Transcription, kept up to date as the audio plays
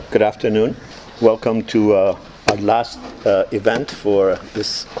Good afternoon. Welcome to our last event for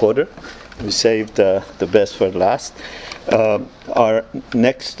this quarter. We saved the best for last. Our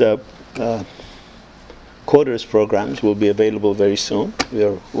next quarter's programs will be available very soon. We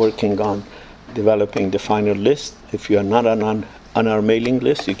are working on developing the final list. If you are not on our mailing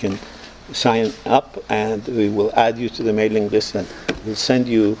list, you can sign up and we will add you to the mailing list and we'll send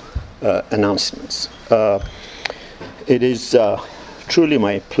you announcements. It is truly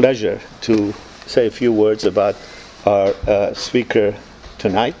my pleasure to say a few words about our speaker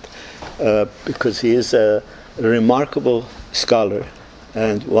tonight because he is a remarkable scholar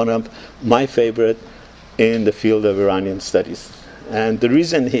and one of my favorite in the field of Iranian studies. And the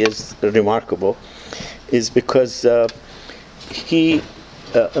reason he is remarkable is because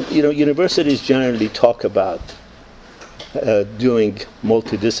universities generally talk about doing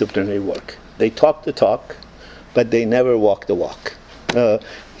multidisciplinary work. They talk the talk, but they never walk the walk.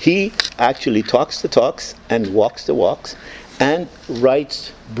 He actually talks the talks and walks the walks and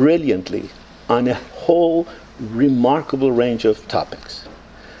writes brilliantly on a whole remarkable range of topics.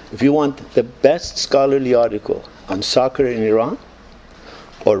 If you want the best scholarly article on soccer in Iran,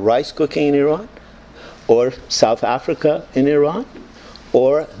 or rice cooking in Iran, or South Africa in Iran,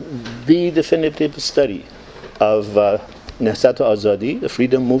 or the definitive study of Nehsat Azadi, the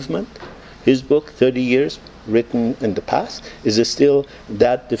freedom movement, his book, 30 Years, written in the past, is still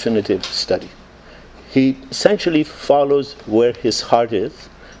that definitive study. He essentially follows where his heart is.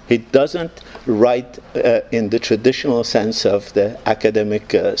 He doesn't write in the traditional sense of the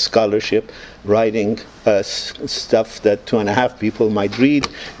academic scholarship, writing stuff that 2.5 people might read,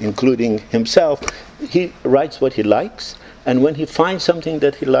 including himself. He writes what he likes, and when he finds something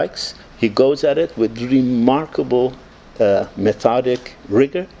that he likes, he goes at it with remarkable methodic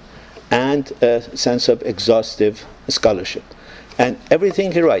rigor and a sense of exhaustive scholarship. And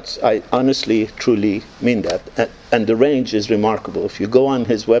everything he writes, I honestly, truly mean that. And the range is remarkable. If you go on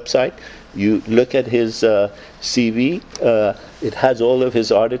his website, you look at his CV, it has all of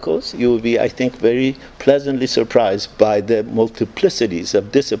his articles. You will be, I think, very pleasantly surprised by the multiplicities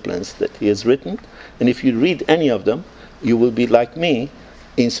of disciplines that he has written. And if you read any of them, you will be, like me,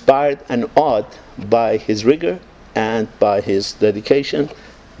 inspired and awed by his rigor and by his dedication,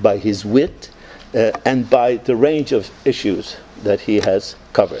 by his wit, and by the range of issues that he has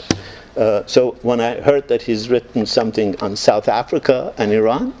covered. So when I heard that he's written something on South Africa and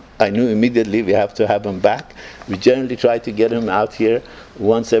Iran, I knew immediately we have to have him back. We generally try to get him out here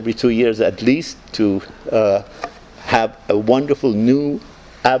once every 2 years at least to have a wonderful new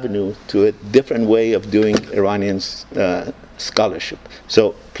avenue to a different way of doing Iranian scholarship.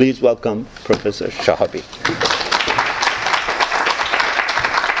 So please welcome Professor Chehabi.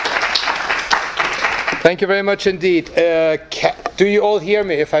 Thank you very much indeed. Do you all hear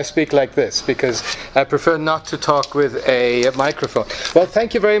me if I speak like this? Because I prefer not to talk with a microphone. Well,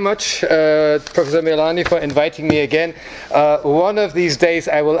 thank you very much, Professor Milani, for inviting me again. One of these days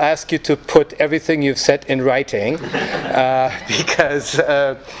I will ask you to put everything you've said in writing, because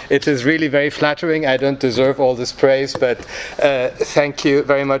it is really very flattering. I don't deserve all this praise, but thank you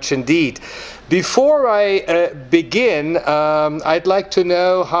very much indeed. Before I begin, I'd like to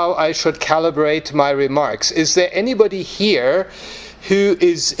know how I should calibrate my remarks. Is there anybody here who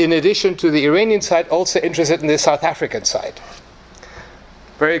is, in addition to the Iranian side, also interested in the South African side?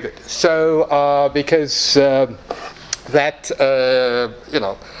 Very good. So, because I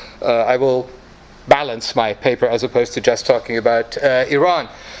will balance my paper as opposed to just talking about Iran.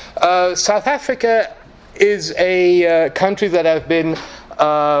 South Africa is a country that I've been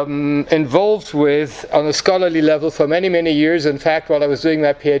involved with on a scholarly level for many, many years. In fact, while I was doing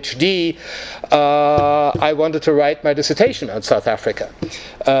my PhD, I wanted to write my dissertation on South Africa.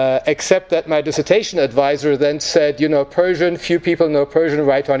 Except that my dissertation advisor then said, Persian, few people know Persian,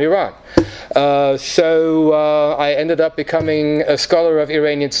 write on Iran. So I ended up becoming a scholar of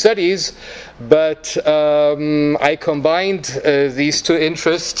Iranian studies, but I combined these two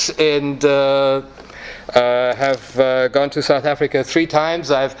interests and have gone to South Africa 3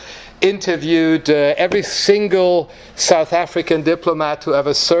 times. I've interviewed every single South African diplomat who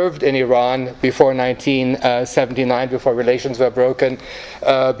ever served in Iran before 1979, before relations were broken,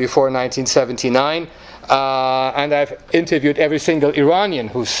 before 1979. And I've interviewed every single Iranian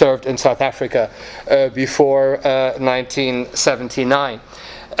who served in South Africa before 1979.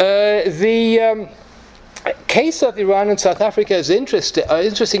 The case of Iran and South Africa is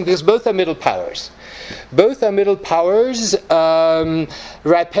interesting because both are middle powers. Both are middle powers,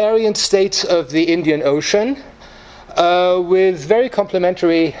 riparian states of the Indian Ocean, with very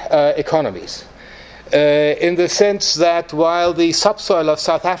complementary economies. in the sense that while the subsoil of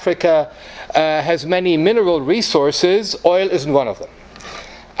South Africa has many mineral resources, oil isn't one of them.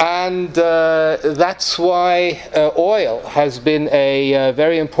 And that's why oil has been a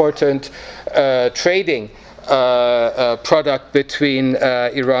very important trading product between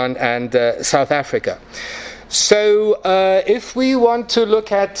Iran and South Africa. So if we want to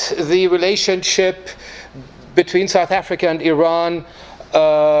look at the relationship between South Africa and Iran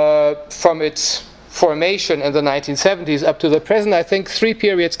from its formation in the 1970s up to the present, I think three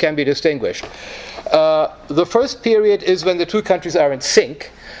periods can be distinguished. The first period is when the two countries are in sync.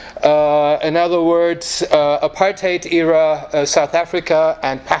 In other words, apartheid era South Africa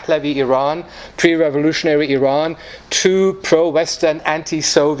and Pahlavi Iran, pre-revolutionary Iran, two pro-Western,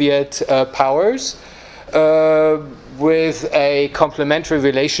 anti-Soviet powers with a complementary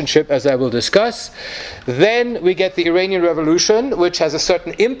relationship, as I will discuss. Then we get the Iranian Revolution, which has a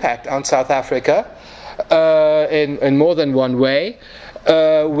certain impact on South Africa in more than one way,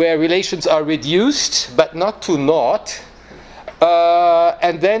 where relations are reduced, but not to naught.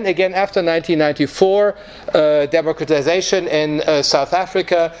 And then again after 1994, democratization in South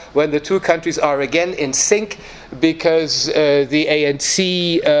Africa, when the two countries are again in sync, because the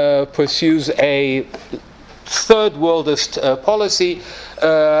ANC pursues a third worldist policy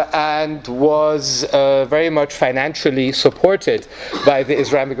and was very much financially supported by the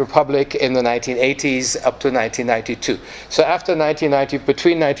Islamic Republic in the 1980s up to 1992. So after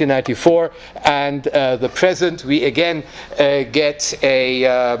between 1994 and the present, we again get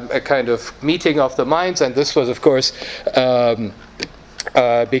a kind of meeting of the minds, and this was, of course,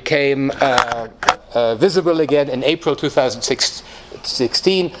 became visible again in April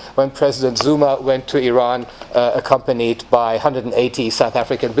 2016 when President Zuma went to Iran accompanied by 180 South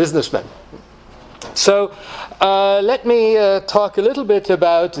African businessmen. So let me talk a little bit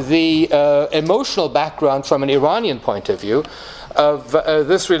about the emotional background from an Iranian point of view of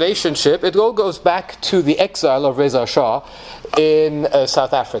this relationship. It all goes back to the exile of Reza Shah in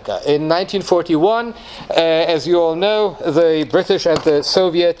South Africa. In 1941, as you all know, the British and the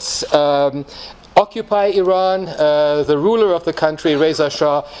Soviets occupy Iran. The ruler of the country, Reza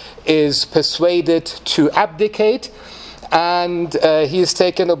Shah, is persuaded to abdicate, and he is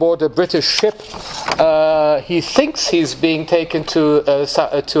taken aboard a British ship. He thinks he's being taken to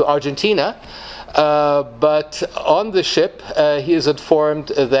Argentina, but on the ship he is informed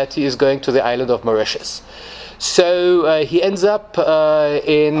that he is going to the island of Mauritius. So he ends up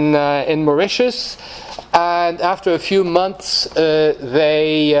in Mauritius, and after a few months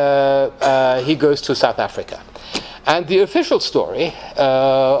he goes to South Africa. And the official story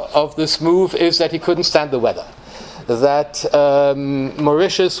of this move is that he couldn't stand the weather, that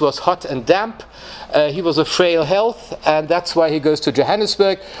Mauritius was hot and damp. He was of frail health, and that's why he goes to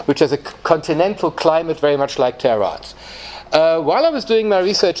Johannesburg, which has a continental climate very much like Tehran's. While I was doing my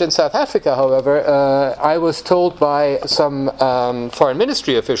research in South Africa, however, I was told by some foreign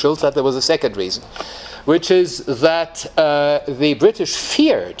ministry officials that there was a second reason, which is that the British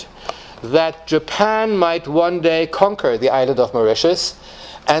feared that Japan might one day conquer the island of Mauritius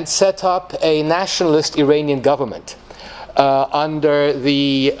and set up a nationalist Iranian government under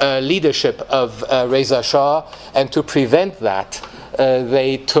the leadership of Reza Shah, and to prevent that,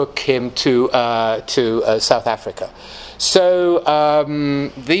 they took him to South Africa. So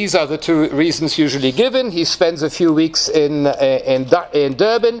these are the two reasons usually given. He spends a few weeks in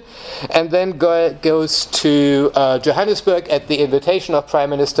Durban, and then goes to Johannesburg at the invitation of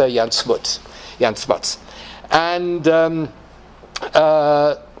Prime Minister Jan Smuts. And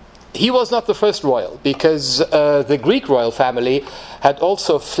he was not the first royal, because the Greek royal family had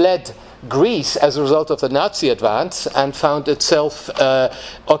also fled Greece as a result of the Nazi advance and found itself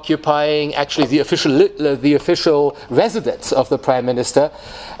occupying actually the official residence of the Prime Minister,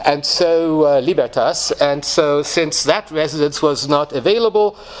 and so Libertas. And so since that residence was not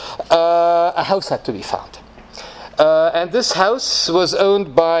available, a house had to be found. And this house was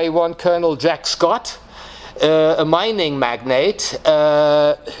owned by one Colonel Jack Scott, a mining magnate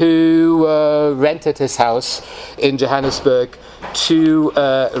who rented his house in Johannesburg to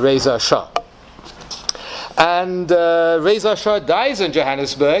Reza Shah. And Reza Shah dies in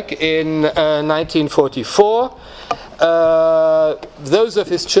Johannesburg in 1944. Those of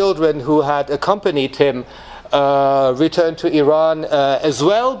his children who had accompanied him returned to Iran as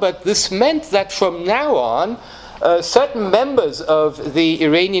well, but this meant that from now on, certain members of the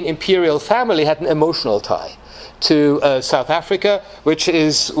Iranian imperial family had an emotional tie to South Africa, which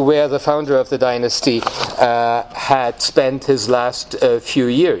is where the founder of the dynasty had spent his last few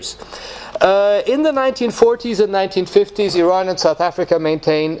years. In the 1940s and 1950s, Iran and South Africa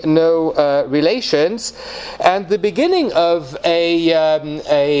maintained no relations, and the beginning of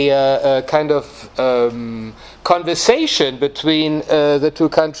a kind of conversation between the two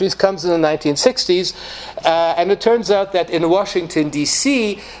countries comes in the 1960s, and it turns out that in Washington,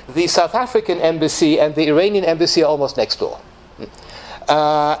 D.C., the South African embassy and the Iranian embassy are almost next door.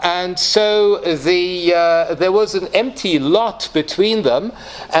 And so there was an empty lot between them,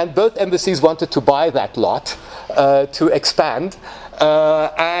 and both embassies wanted to buy that lot to expand.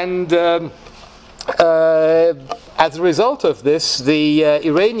 As a result of this, the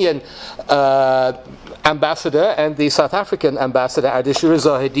Iranian ambassador and the South African ambassador, Ardeshir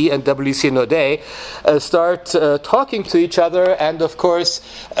Zahedi and W.C. Nodeh, start talking to each other. And of course,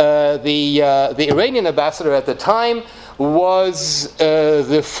 the Iranian ambassador at the time was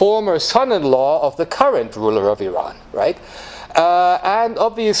the former son-in-law of the current ruler of Iran, right? And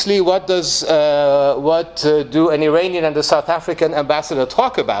obviously, what do an Iranian and a South African ambassador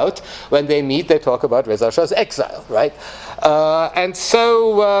talk about when they meet? They talk about Reza Shah's exile, right? And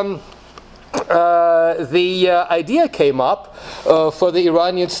so the idea came up for the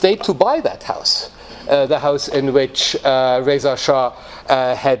Iranian state to buy that house. The house in which Reza Shah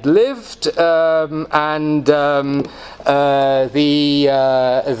had lived, and the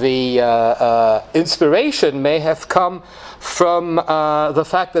inspiration may have come from the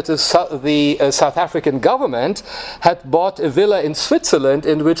fact that the South African government had bought a villa in Switzerland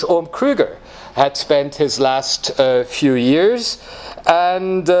in which Ohm Kruger had spent his last few years.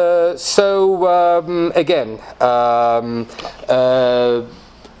 And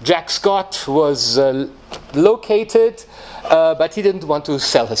Jack Scott was located, but he didn't want to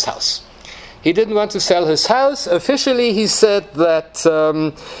sell his house. He didn't want to sell his house. Officially, he said that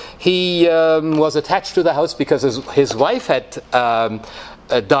he was attached to the house because his wife had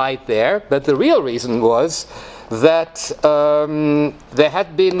died there. But the real reason was that there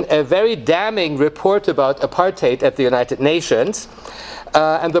had been a very damning report about apartheid at the United Nations.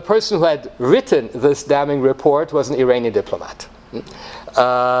 And the person who had written this damning report was an Iranian diplomat,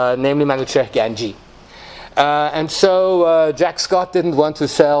 namely Manouchehr Ganji. And so Jack Scott didn't want to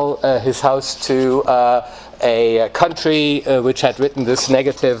sell his house to a country which had written this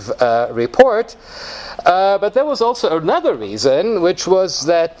negative report. But there was also another reason, which was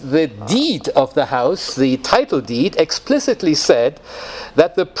that the deed of the house, the title deed, explicitly said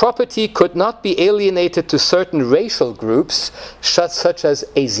that the property could not be alienated to certain racial groups, such as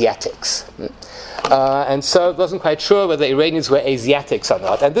Asiatics. And so it wasn't quite sure whether Iranians were Asiatics or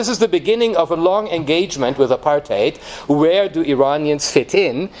not. And this is the beginning of a long engagement with apartheid. Where do Iranians fit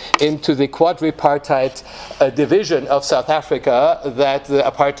into the quadripartite division of South Africa that the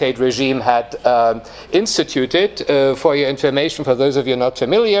apartheid regime had instituted? For your information, for those of you not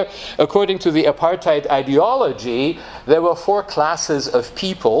familiar, according to the apartheid ideology, there were four classes of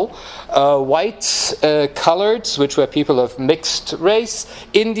people: whites, coloreds, which were people of mixed race,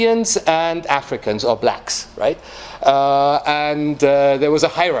 Indians, and Africans or blacks, right? And there was a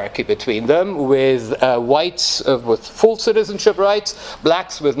hierarchy between them, with whites with full citizenship rights,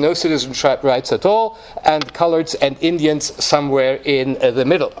 blacks with no citizenship rights at all, and coloreds and Indians somewhere in the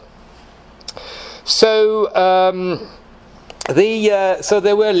middle. So, so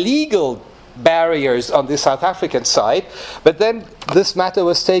there were legal barriers on the South African side, but then this matter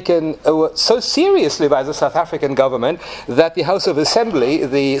was taken so seriously by the South African government that the House of Assembly,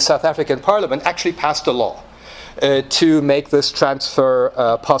 the South African Parliament, actually passed a law to make this transfer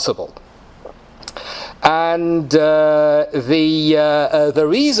possible. And the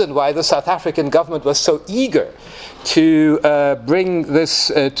reason why the South African government was so eager to bring this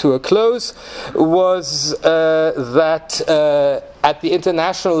to a close was that at the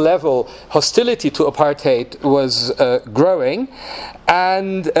international level, hostility to apartheid was growing,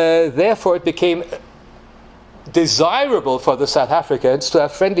 and therefore it became desirable for the South Africans to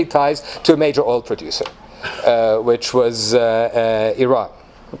have friendly ties to a major oil producer, which was Iran.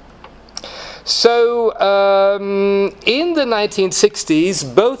 So, in the 1960s,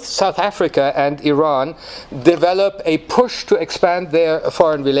 both South Africa and Iran developed a push to expand their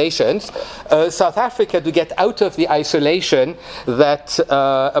foreign relations. South Africa to get out of the isolation that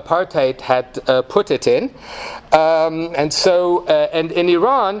apartheid had put it in. And in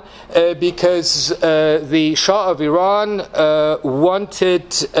Iran, because the Shah of Iran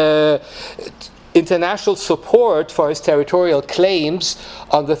wanted international support for his territorial claims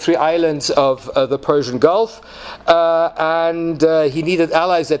on the 3 islands of the Persian Gulf, and he needed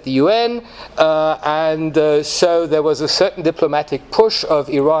allies at the UN, and so there was a certain diplomatic push of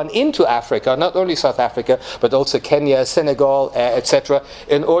Iran into Africa, not only South Africa, but also Kenya, Senegal, etc.,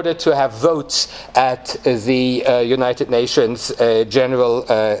 in order to have votes at the United Nations General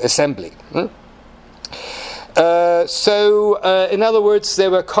Assembly. In other words,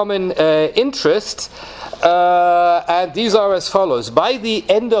 there were common interests, and these are as follows. By the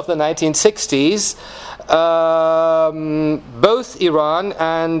end of the 1960s, both Iran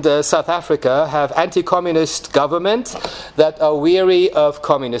and South Africa have anti-communist governments that are weary of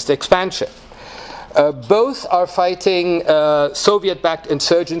communist expansion. Both are fighting Soviet-backed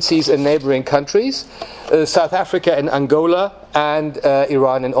insurgencies in neighboring countries, South Africa in Angola and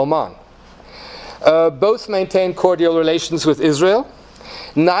Iran in Oman. Both maintained cordial relations with Israel.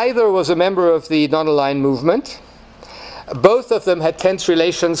 Neither was a member of the non-aligned movement. Both of them had tense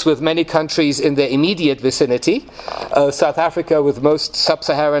relations with many countries in their immediate vicinity, South Africa with most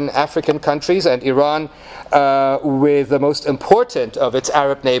sub-Saharan African countries, and Iran with the most important of its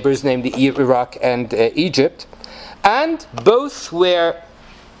Arab neighbors, namely Iraq and Egypt. And both were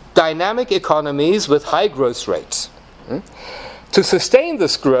dynamic economies with high growth rates. To sustain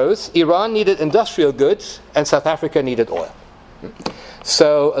this growth, Iran needed industrial goods and South Africa needed oil.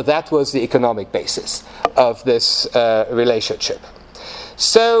 So that was the economic basis of this relationship.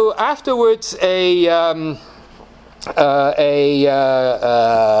 So afterwards, a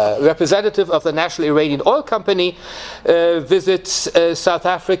representative of the National Iranian Oil Company visits South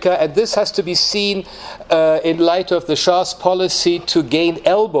Africa, and this has to be seen in light of the Shah's policy to gain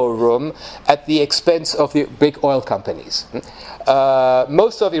elbow room at the expense of the big oil companies.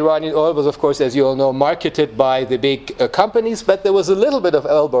 Most of Iranian oil was, of course, as you all know, marketed by the big companies, but there was a little bit of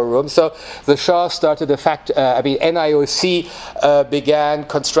elbow room. So the Shah started NIOC began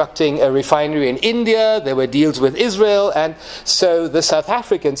constructing a refinery in India. There were deals with Israel, and so the South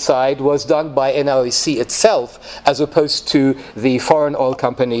African side was done by NIOC itself, as opposed to the foreign oil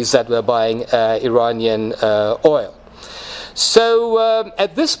companies that were buying Iranian oil. So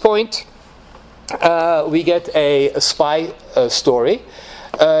at this point, we get a spy story,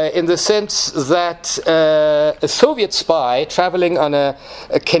 in the sense that a Soviet spy traveling on a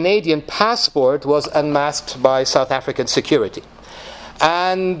Canadian passport was unmasked by South African security.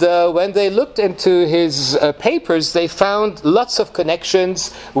 And when they looked into his papers, they found lots of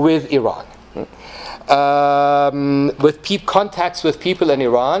connections with Iran. With contacts with people in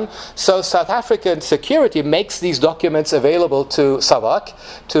Iran. So South African security makes these documents available to SAVAK,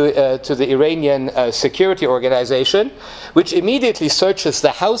 to the Iranian security organization, which immediately searches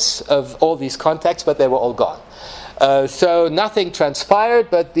the house of all these contacts, but they were all gone. So nothing transpired,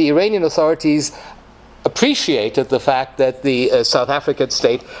 but the Iranian authorities appreciated the fact that the South African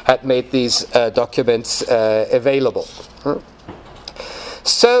state had made these documents available.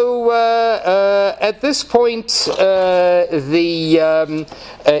 So at this point, the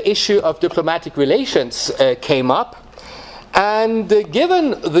issue of diplomatic relations came up, and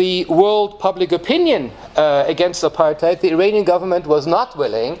given the world public opinion against apartheid, the Iranian government was not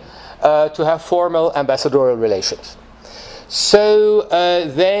willing to have formal ambassadorial relations. So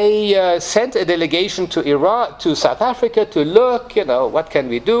they sent a delegation to South Africa to look, what can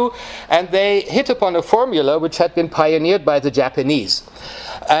we do? And they hit upon a formula which had been pioneered by the Japanese.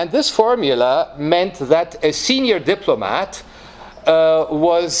 And this formula meant that a senior diplomat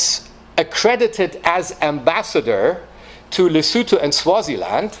was accredited as ambassador to Lesotho and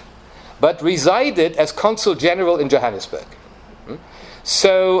Swaziland, but resided as consul general in Johannesburg.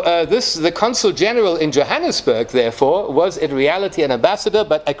 So the consul general in Johannesburg, therefore, was in reality an ambassador,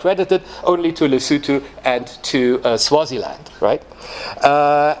 but accredited only to Lesotho and to Swaziland, right?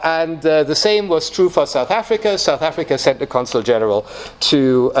 And the same was true for South Africa. South Africa sent a consul general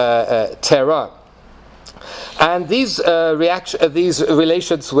to Tehran. And these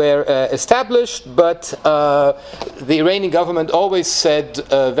relations were established, but the Iranian government always said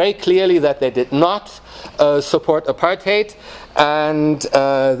very clearly that they did not support apartheid, and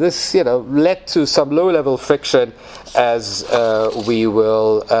this, led to some low-level friction, as we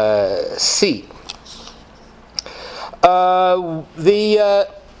will see. There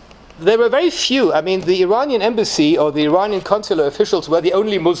were very few. The Iranian embassy or the Iranian consular officials were the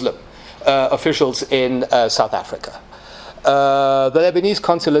only Muslim officials in South Africa. The Lebanese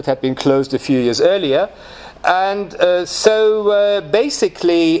consulate had been closed a few years earlier. And so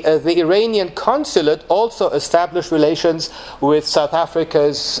basically the Iranian consulate also established relations with South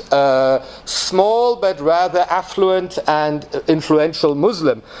Africa's small but rather affluent and influential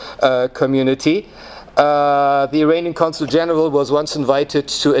Muslim community. The Iranian Consul General was once invited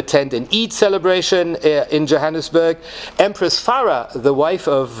to attend an Eid celebration in Johannesburg. Empress Farah, the wife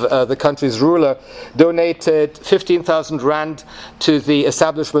of the country's ruler, donated 15,000 rand to the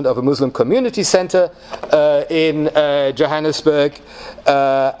establishment of a Muslim community center in Johannesburg,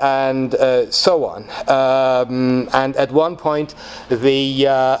 and so on. And at one point,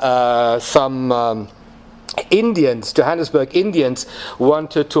 some Indians, Johannesburg Indians,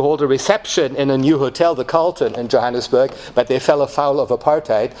 wanted to hold a reception in a new hotel, the Carlton in Johannesburg, but they fell afoul of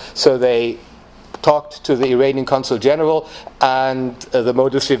apartheid, so they talked to the Iranian Consul General, and the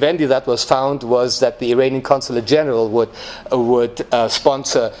modus vivendi that was found was that the Iranian Consulate General would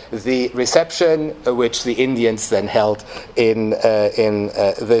sponsor the reception, which the Indians then held in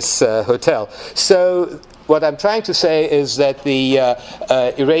this hotel. So what I'm trying to say is that the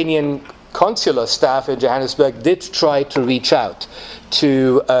Iranian consular staff in Johannesburg did try to reach out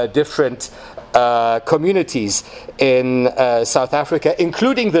to different communities in South Africa,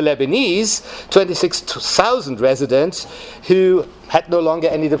 including the Lebanese, 26,000 residents who had no longer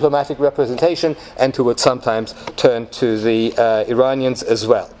any diplomatic representation and who would sometimes turn to the Iranians as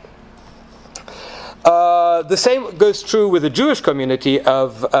well. The same goes true with the Jewish community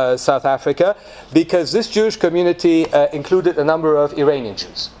of South Africa, because this Jewish community included a number of Iranian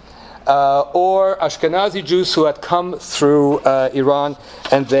Jews. Or Ashkenazi Jews who had come through Iran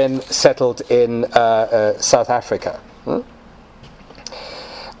and then settled in South Africa.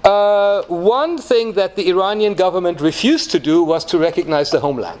 One thing that the Iranian government refused to do was to recognize the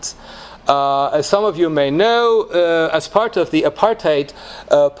homelands. As some of you may know, as part of the apartheid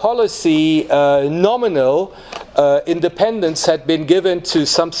policy, nominal independence had been given to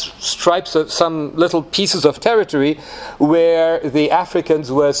some stripes of some little pieces of territory where the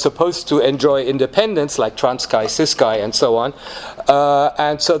Africans were supposed to enjoy independence, like Transkei, Ciskei, and so on.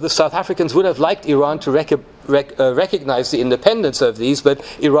 And so the South Africans would have liked Iran to recognize the independence of these, but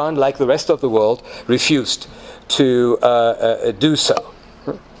Iran, like the rest of the world, refused to do so.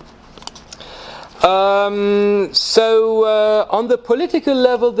 On the political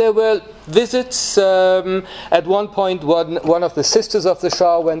level, there were visits. At one point, one of the sisters of the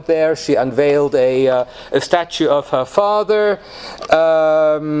Shah went there. She unveiled a statue of her father.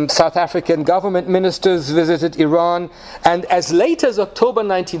 South African government ministers visited Iran. And as late as October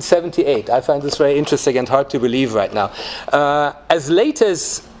 1978, I find this very interesting and hard to believe right now, as late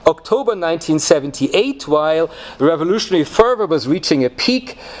as October 1978, while revolutionary fervor was reaching a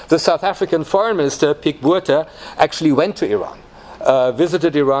peak, the South African foreign minister, Pik Botha, actually went to Iran,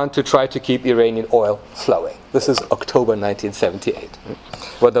 visited Iran to try to keep Iranian oil flowing. This is October 1978.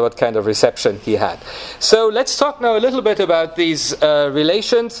 Wonder what kind of reception he had. So let's talk now a little bit about these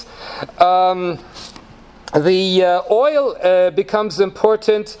relations. The oil becomes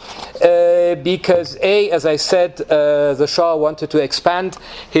important because, as I said, the Shah wanted to expand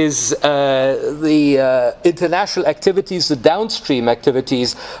the international activities, the downstream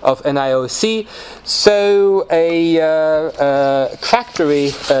activities of NIOC. So a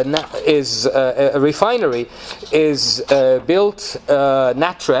factory a refinery is built,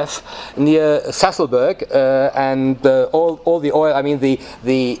 Natref, near Sasolburg, and all the oil. I mean, the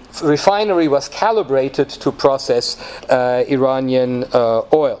refinery was calibrated to process Iranian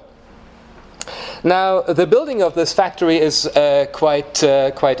oil. Now, the building of this factory is quite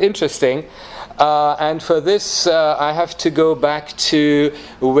interesting, and for this I have to go back to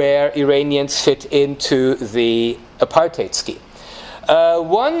where Iranians fit into the apartheid scheme.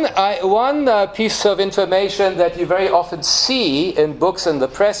 One piece of information that you very often see in books and the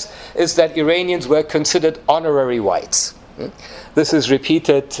press is that Iranians were considered honorary whites. This is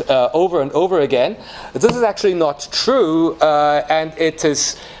repeated over and over again. This is actually not true, and it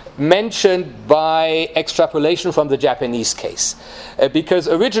is mentioned by extrapolation from the Japanese case. Because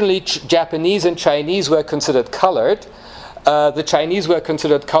originally Japanese and Chinese were considered colored. The Chinese were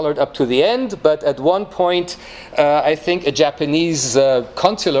considered colored up to the end, but at one point, I think a Japanese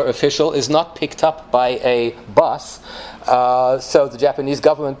consular official is not picked up by a bus. So the Japanese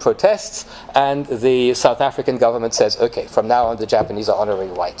government protests, and the South African government says, okay, from now on the Japanese are honorary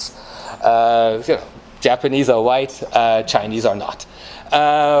whites. Japanese are white, Chinese are not.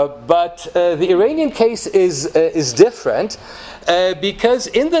 But the Iranian case is different because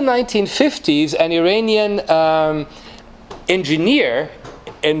in the 1950s, an Iranian engineer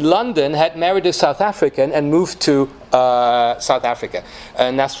in London had married a South African and moved to South Africa,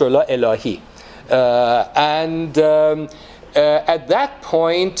 Nasrullah Elahi. At that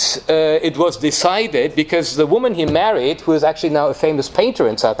point, it was decided, because the woman he married, who is actually now a famous painter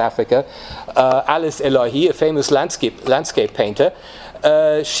in South Africa, Alice Elahi, a famous landscape painter,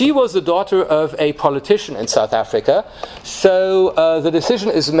 she was the daughter of a politician in South Africa. So the decision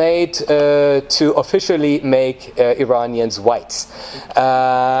is made to officially make Iranians whites.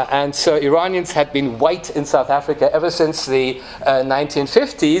 And so Iranians had been white in South Africa ever since the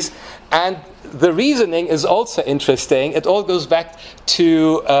 1950s. And the reasoning is also interesting. It all goes back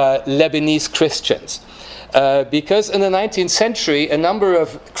to Lebanese Christians. Because in the 19th century, a number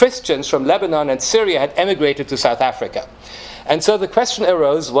of Christians from Lebanon and Syria had emigrated to South Africa. And so the question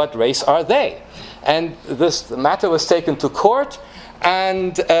arose, what race are they? And this matter was taken to court,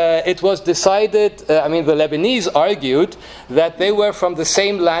 and it was decided, the Lebanese argued that they were from the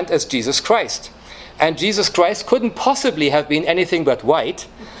same land as Jesus Christ. And Jesus Christ couldn't possibly have been anything but white,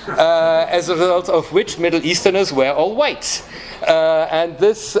 as a result of which Middle Easterners were all white. And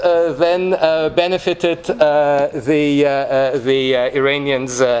this then benefited the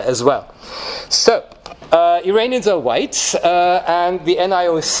Iranians as well. So, Iranians are whites, and the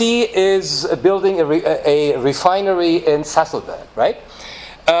NIOC is building a refinery in Sasolburg, right?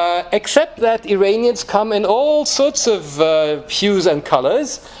 Except that Iranians come in all sorts of hues and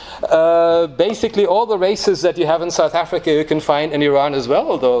colors. Basically, all the races that you have in South Africa you can find in Iran as well,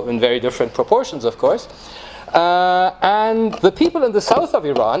 although in very different proportions, of course. And the people in the south of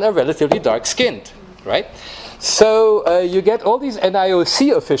Iran are relatively dark-skinned, right? So you get all these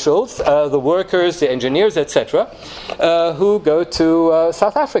NIOC officials, the workers, the engineers, etc., who go to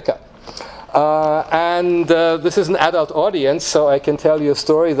South Africa. And this is an adult audience, so I can tell you a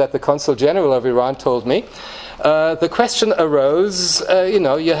story that the Consul General of Iran told me. The question arose,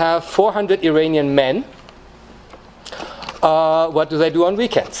 you have 400 Iranian men. What do they do on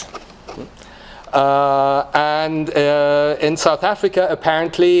weekends? And in South Africa,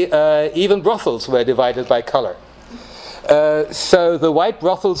 apparently, even brothels were divided by color. So the white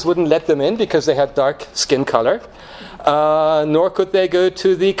brothels wouldn't let them in because they had dark skin color, nor could they go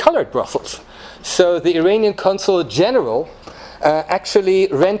to the colored brothels. So the Iranian Consul General actually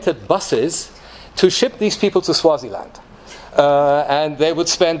rented buses to ship these people to Swaziland. And they would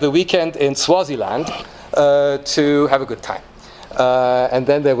spend the weekend in Swaziland to have a good time. And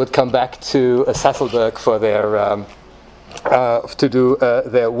then they would come back to Sasolburg for their to do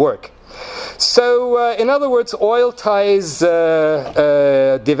their work. So, in other words, oil ties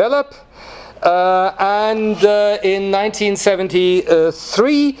develop, and in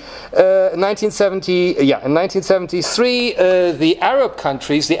 1973, the Arab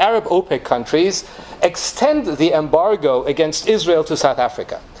countries, the Arab OPEC countries, extend the embargo against Israel to South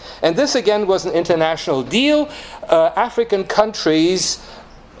Africa. And this again was an international deal. African countries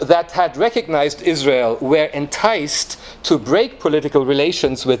that had recognized Israel were enticed to break political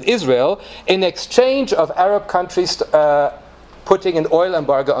relations with Israel in exchange of Arab countries putting an oil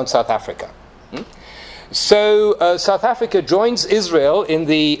embargo on South Africa. So South Africa joins Israel in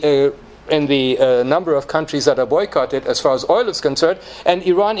the number of countries that are boycotted as far as oil is concerned, and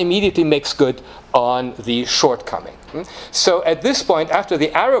Iran immediately makes good on the shortcoming. So at this point, after the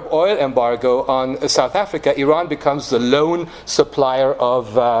Arab oil embargo on South Africa, Iran becomes the lone supplier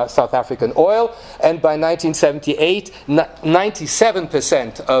of South African oil, and by 1978,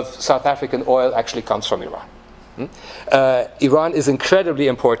 97% of South African oil actually comes from Iran. Iran is incredibly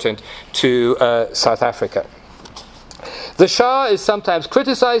important to South Africa. The Shah is sometimes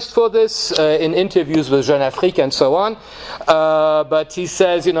criticized for this in interviews with Jeune Afrique and so on. But he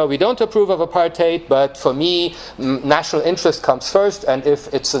says, we don't approve of apartheid, but for me, national interest comes first. And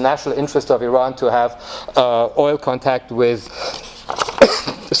if it's the national interest of Iran to have oil contact with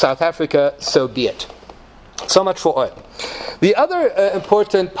South Africa, so be it. So much for oil. The other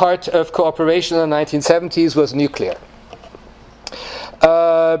important part of cooperation in the 1970s was nuclear.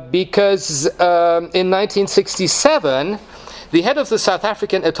 Because in 1967, the head of the South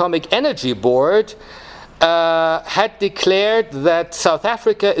African Atomic Energy Board had declared that South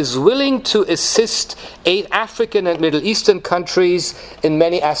Africa is willing to assist 8 African and Middle Eastern countries in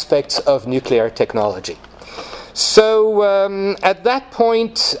many aspects of nuclear technology. So at that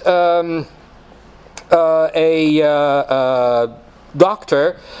point, a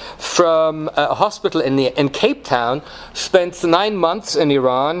doctor from a hospital in Cape Town spent 9 months in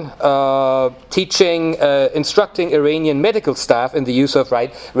Iran instructing Iranian medical staff in the use of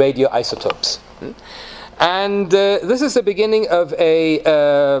radioisotopes. And this is the beginning of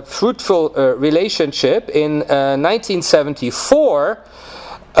a fruitful relationship. In 1974,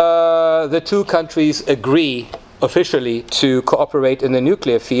 the two countries agree officially to cooperate in the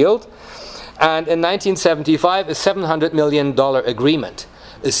nuclear field. And in 1975, a $700 million agreement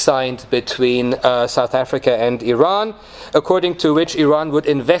is signed between South Africa and Iran, according to which Iran would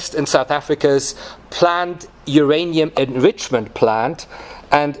invest in South Africa's planned uranium enrichment plant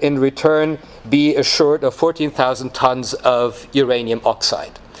and in return be assured of 14,000 tons of uranium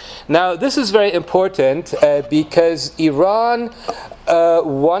oxide. Now, this is very important because Iran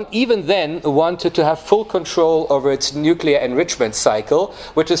even then wanted to have full control over its nuclear enrichment cycle,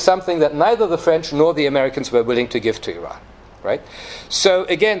 which is something that neither the French nor the Americans were willing to give to Iran. Right? So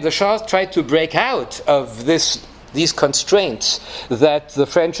again, the Shah tried to break out of these constraints that the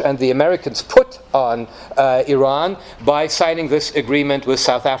French and the Americans put on Iran by signing this agreement with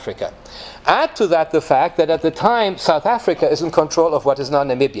South Africa. Add to that the fact that at the time, South Africa is in control of what is now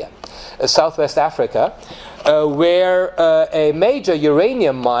Namibia, Southwest Africa, where a major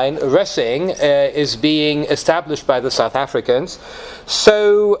uranium mine, Houchang, is being established by the South Africans.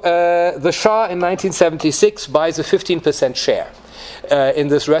 So the Shah in 1976 buys a 15% share in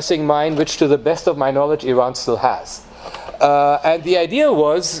this Houchang mine, which to the best of my knowledge, Iran still has. And the idea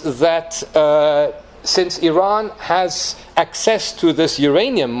was that since Iran has access to this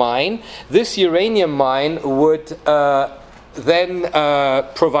uranium mine would then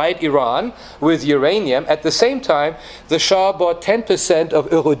provide Iran with uranium. At the same time, the Shah bought 10% of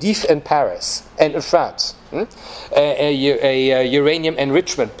Eurodif in Paris and in France, a uranium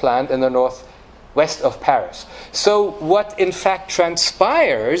enrichment plant in the northwest of Paris. So what in fact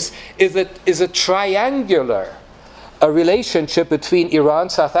transpires is a triangular relationship between Iran,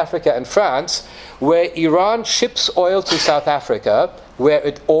 South Africa, and France, where Iran ships oil to South Africa, where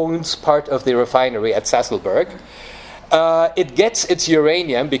it owns part of the refinery at Sasolburg. It gets its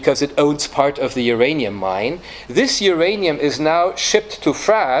uranium because it owns part of the uranium mine. This uranium is now shipped to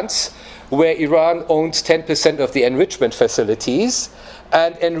France, where Iran owns 10% of the enrichment facilities,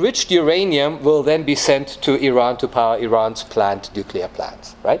 and enriched uranium will then be sent to Iran to power Iran's nuclear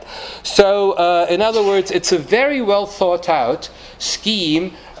plants. Right? So, in other words, it's a very well thought out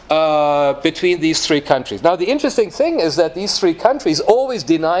scheme between these three countries. Now, the interesting thing is that these three countries always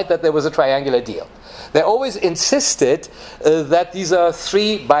denied that there was a triangular deal. They always insisted that these are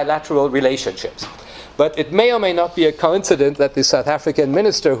three bilateral relationships. But it may or may not be a coincidence that the South African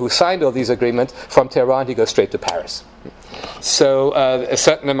minister who signed all these agreements, from Tehran, he goes straight to Paris. So a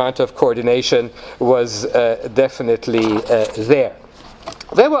certain amount of coordination was definitely there.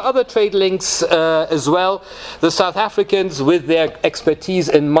 There were other trade links as well. The South Africans, with their expertise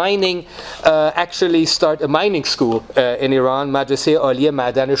in mining, actually start a mining school in Iran, Madrasa Aliya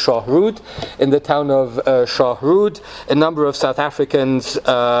Madan Shahrud, in the town of Shahrud. A number of South Africans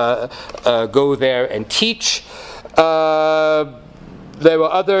go there and teach. There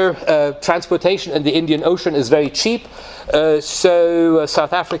were other transportation in the Indian Ocean is very cheap. So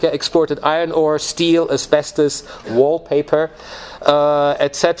South Africa exported iron ore, steel, asbestos, wallpaper,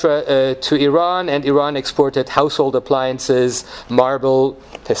 etc. To Iran, and Iran exported household appliances, marble,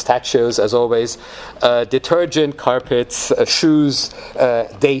 pistachios, as always, detergent, carpets, shoes,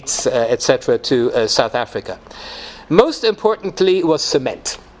 dates, etc. to South Africa. Most importantly was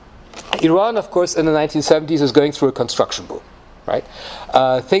cement. Iran, of course, in the 1970s is going through a construction boom. Right?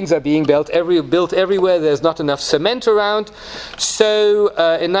 Things are being built everywhere. There's not enough cement around. So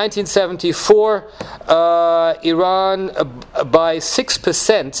in 1974, Iran buys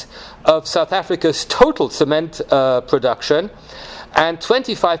 6% of South Africa's total cement production and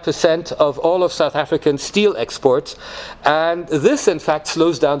 25% of all of South African steel exports. And this, in fact,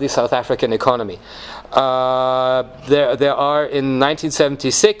 slows down the South African economy. There are, in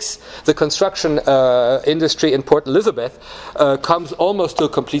 1976, the construction industry in Port Elizabeth comes almost to a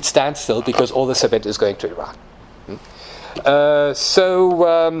complete standstill because all the cement is going to Iran.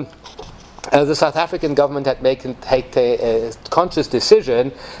 The South African government had taken a conscious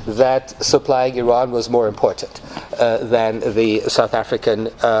decision that supplying Iran was more important than the South African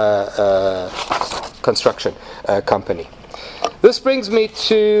construction company. This brings me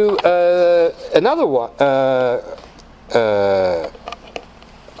to another one,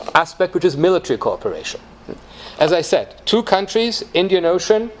 aspect, which is military cooperation. As I said, two countries, Indian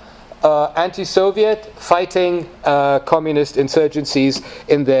Ocean, anti-Soviet, fighting communist insurgencies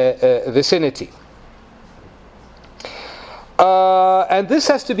in the vicinity. And this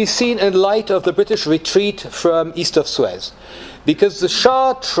has to be seen in light of the British retreat from east of Suez, because the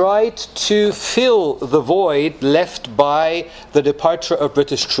Shah tried to fill the void left by the departure of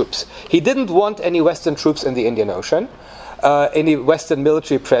British troops. He didn't want any Western troops in the Indian Ocean, any Western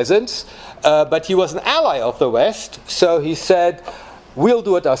military presence, but he was an ally of the West, so he said, we'll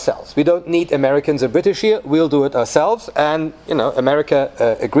do it ourselves. We don't need Americans and British here. We'll do it ourselves. And, America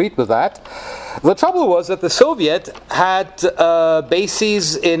agreed with that. The trouble was that the Soviet had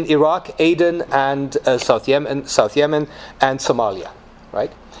bases in Iraq, Aden, and South Yemen, and Somalia,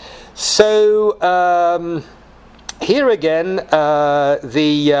 right? So here again,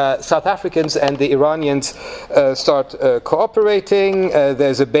 the South Africans and the Iranians start cooperating.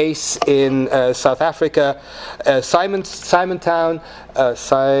 There's a base in South Africa, Simonstown,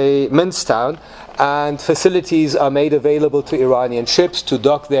 and facilities are made available to Iranian ships to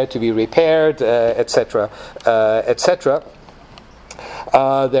dock there, to be repaired, etc., etc.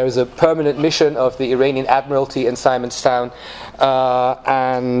 There is a permanent mission of the Iranian Admiralty in Simonstown,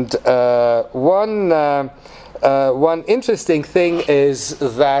 and one interesting thing is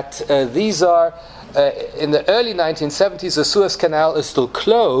that these are, in the early 1970s, the Suez Canal is still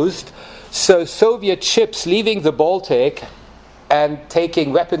closed, so Soviet ships leaving the Baltic and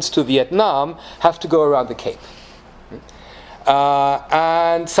taking weapons to Vietnam have to go around the Cape.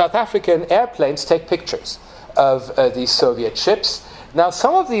 And South African airplanes take pictures of these Soviet ships. Now,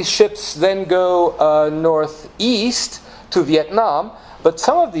 some of these ships then go northeast to Vietnam, but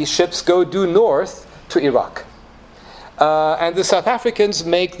some of these ships go due north to Iraq. And the South Africans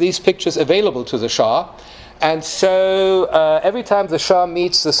make these pictures available to the Shah. And so every time the Shah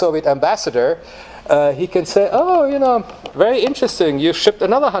meets the Soviet ambassador, he can say, very interesting, you've shipped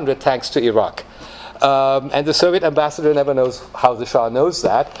another 100 tanks to Iraq. And the Soviet ambassador never knows how the Shah knows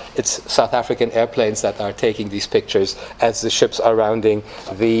that. It's South African airplanes that are taking these pictures as the ships are rounding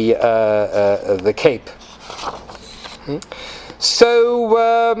the Cape.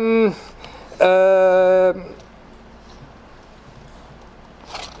 So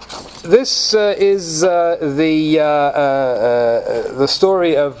this is the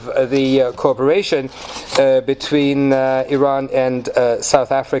story of the cooperation between Iran and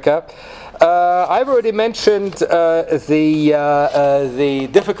South Africa. I've already mentioned the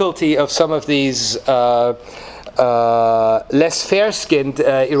difficulty of some of these less fair-skinned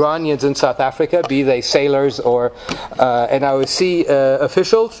Iranians in South Africa, be they sailors or NRC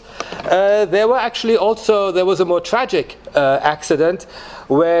officials. There was a more tragic accident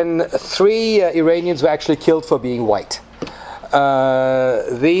when 3 Iranians were actually killed for being white.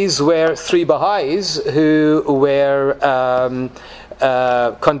 These were 3 Baha'is who were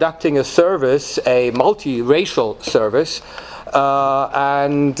conducting a service, a multiracial service,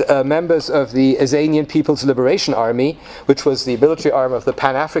 and members of the Azanian People's Liberation Army, which was the military arm of the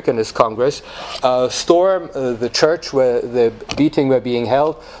Pan-Africanist Congress, stormed the church where the meeting were being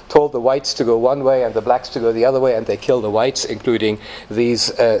held, told the whites to go one way and the blacks to go the other way, and they killed the whites, including these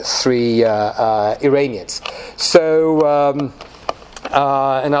 3 Iranians. So,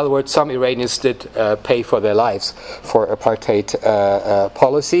 in other words, some Iranians did pay for their lives for apartheid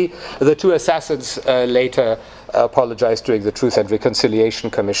policy. The 2 assassins later apologized during the Truth and Reconciliation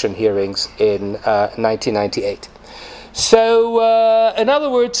Commission hearings in 1998. So, in other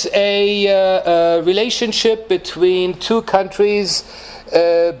words, a relationship between 2 countries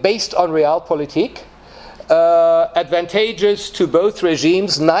based on realpolitik, advantageous to both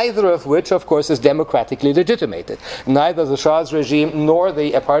regimes, neither of which, of course, is democratically legitimated. Neither the Shah's regime nor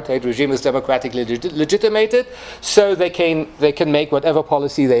the apartheid regime is democratically legitimated, so they can make whatever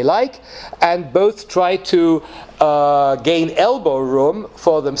policy they like, and both try to gain elbow room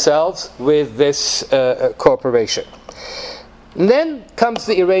for themselves with this cooperation. And then comes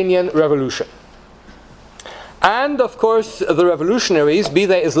the Iranian Revolution. And, of course, the revolutionaries, be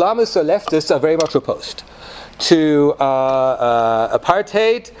they Islamists or leftists, are very much opposed to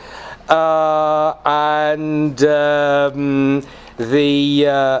apartheid, and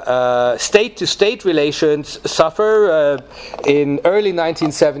the state-to-state relations suffer. In early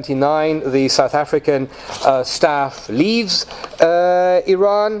 1979, the South African staff leaves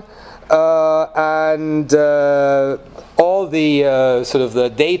Iran, and all the sort of the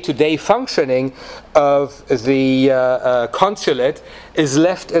day-to-day functioning of the consulate is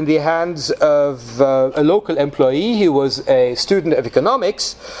left in the hands of a local employee. He was a student of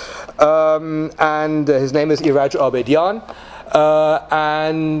economics, and his name is Iraj Abedian,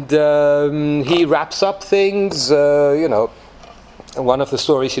 and he wraps up things. One of the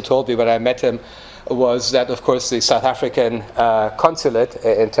stories he told me when I met him was that, of course, the South African consulate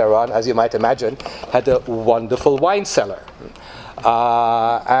in Tehran, as you might imagine, had a wonderful wine cellar.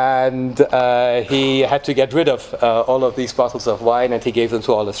 And he had to get rid of all of these bottles of wine, and he gave them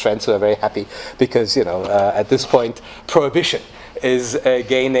to all his friends, who were very happy because, at this point, prohibition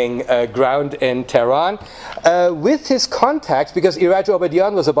gaining ground in Tehran. With his contacts, because Iraj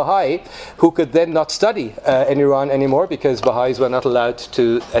Obadian was a Baha'i who could then not study in Iran anymore because Baha'is were not allowed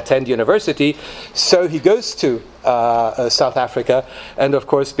to attend university, so he goes to South Africa and of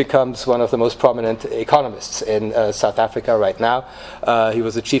course becomes one of the most prominent economists in South Africa right now. He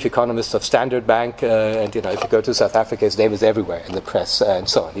was the chief economist of Standard Bank, and if you go to South Africa, his name is everywhere in the press and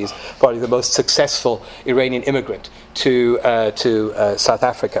so on. He's probably the most successful Iranian immigrant to South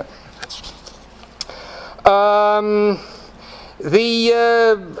Africa. The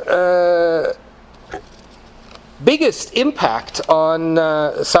biggest impact on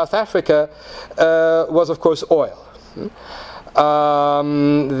South Africa was, of course, oil.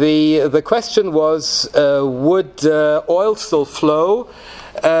 The question was, would oil still flow?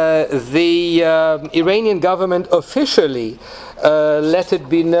 The Iranian government officially let it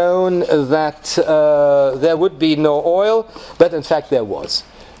be known that there would be no oil, but in fact there was.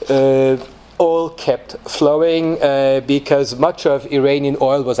 Oil kept flowing because much of Iranian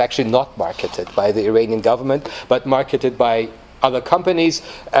oil was actually not marketed by the Iranian government, but marketed by other companies,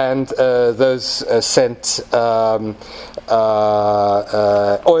 and those sent oil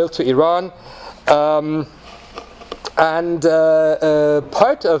to Iran. And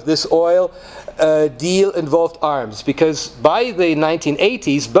part of this oil deal involved arms, because by the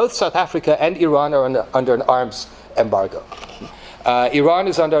 1980s, both South Africa and Iran are under an arms embargo. Iran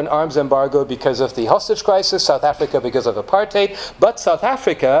is under an arms embargo because of the hostage crisis, South Africa because of apartheid, but South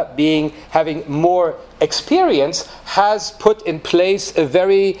Africa, having more experience, has put in place a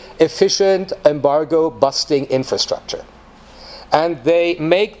very efficient embargo-busting infrastructure. And they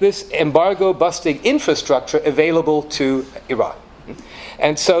make this embargo-busting infrastructure available to Iran.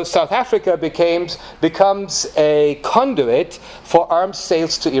 And so South Africa becomes a conduit for arms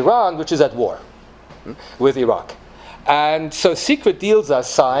sales to Iran, which is at war with Iraq. And so secret deals are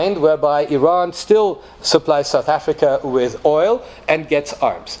signed whereby Iran still supplies South Africa with oil and gets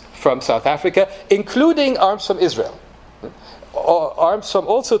arms from South Africa, including arms from Israel. Arms from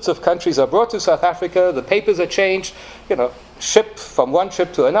all sorts of countries are brought to South Africa, the papers are changed, ship from one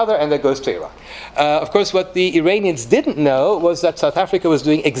ship to another, and that goes to Iraq. Of course, what the Iranians didn't know was that South Africa was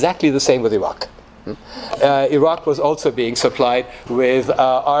doing exactly the same with Iraq. Iraq was also being supplied with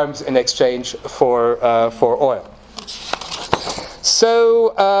arms in exchange for oil.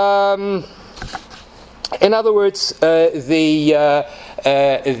 So, in other words, the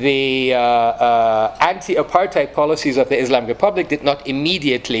anti-apartheid policies of the Islamic Republic did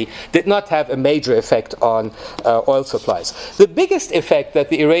not have a major effect on oil supplies. The biggest effect that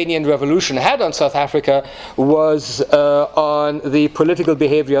the Iranian Revolution had on South Africa was on the political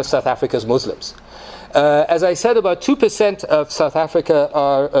behavior of South Africa's Muslims. As I said, about 2% of South Africa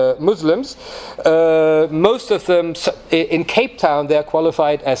are Muslims. Most of them, in Cape Town, they are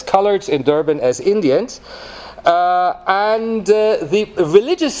qualified as coloreds, in Durban as Indians. And the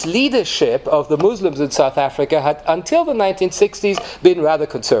religious leadership of the Muslims in South Africa had, until the 1960s, been rather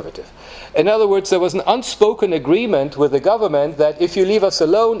conservative. In other words, there was an unspoken agreement with the government that if you leave us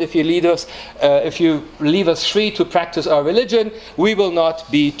alone, if you leave us free to practice our religion, we will not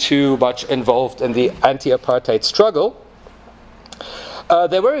be too much involved in the anti-apartheid struggle.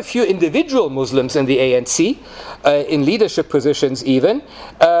 There were a few individual Muslims in the ANC, in leadership positions even,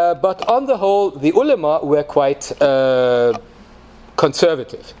 but on the whole, the ulama were quite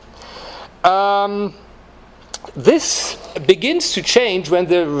conservative. This begins to change when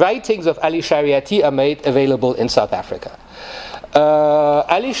the writings of Ali Shariati are made available in South Africa.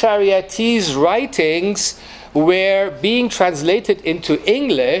 Ali Shariati's writings were being translated into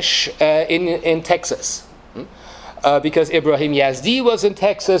English in Texas. Because Ibrahim Yazdi was in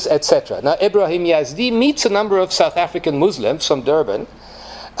Texas, etc. Now, Ibrahim Yazdi meets a number of South African Muslims from Durban,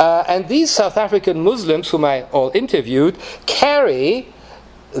 and these South African Muslims, whom I all interviewed, carry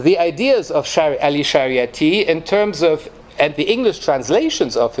the ideas of Ali Shariati in terms of, and the English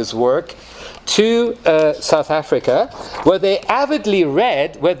translations of his work, to South Africa, where they avidly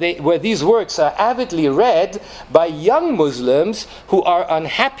read, where these works are avidly read by young Muslims who are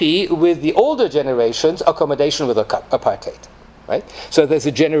unhappy with the older generation's accommodation with apartheid. Right? So there's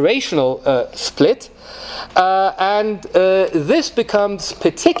a generational split, and this becomes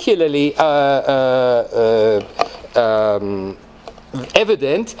particularly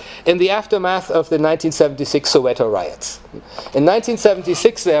evident in the aftermath of the 1976 Soweto riots. In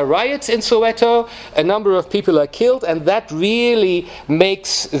 1976, there are riots in Soweto, a number of people are killed, and that really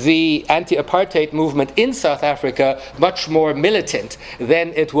makes the anti-apartheid movement in South Africa much more militant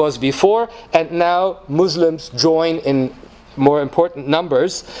than it was before, and now Muslims join in more important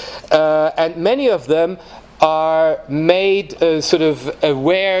numbers, and many of them are made sort of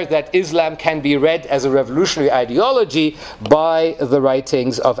aware that Islam can be read as a revolutionary ideology by the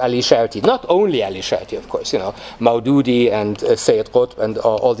writings of Ali Sharti. Not only Ali Sharti, of course, Maududi and Sayyid Qutb and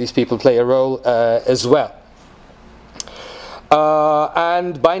all these people play a role as well.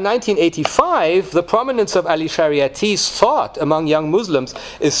 And by 1985, the prominence of Ali Shariati's thought among young Muslims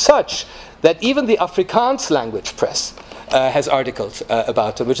is such that even the Afrikaans language press has articles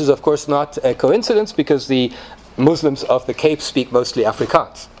about him, which is of course not a coincidence because the Muslims of the Cape speak mostly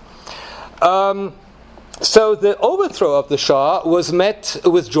Afrikaans. So the overthrow of the Shah was met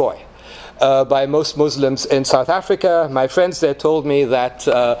with joy by most Muslims in South Africa. My friends there told me that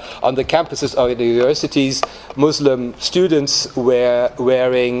on the campuses of the universities, Muslim students were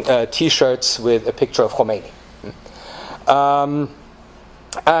wearing T-shirts with a picture of Khomeini.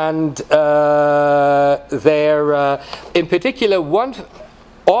 And in particular, one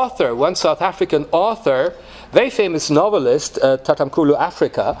South African author, very famous novelist, Tatamkhulu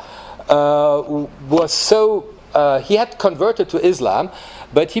Africa, was so, he had converted to Islam,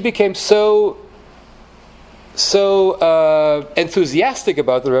 but he became so enthusiastic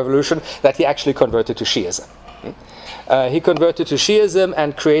about the revolution that he actually converted to Shiism. He converted to Shiism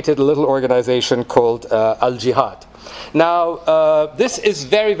and created a little organization called Al-Jihad. Now, this is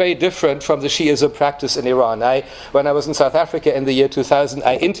very, very different from the Shiism practice in Iran. When I was in South Africa in the year 2000,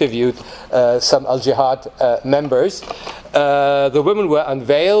 I interviewed some Al-Jihad members. The women were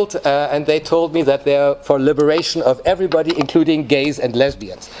unveiled, and they told me that they're for liberation of everybody, including gays and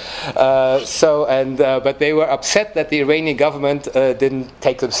lesbians. But they were upset that the Iranian government didn't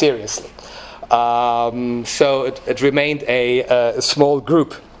take them seriously. So it remained a small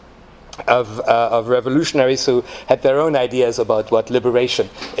group of revolutionaries who had their own ideas about what liberation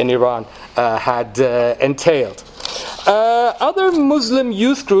in Iran had entailed. Other Muslim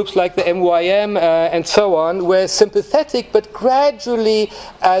youth groups like the MYM and so on were sympathetic, but gradually,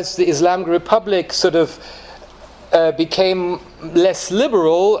 as the Islamic Republic sort of became less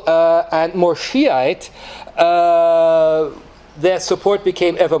liberal and more Shiite, their support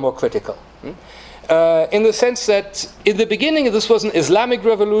became ever more critical. In the sense that in the beginning this was an Islamic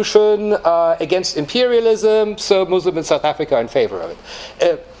revolution against imperialism, so Muslims in South Africa are in favor of it.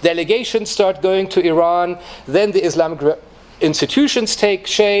 Delegations start going to Iran, then the Islamic institutions take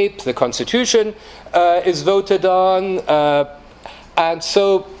shape, the constitution is voted on, and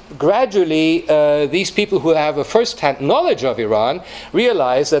so gradually these people who have a first-hand knowledge of Iran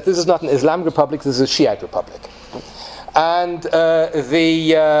realize that this is not an Islamic republic, this is a Shiite republic. And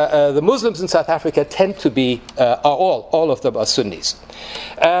the Muslims in South Africa tend to be, all of them are Sunnis.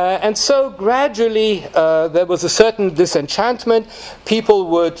 And so gradually there was a certain disenchantment. People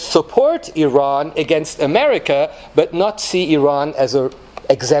would support Iran against America, but not see Iran as an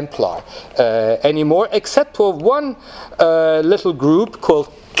exemplar anymore, except for one little group called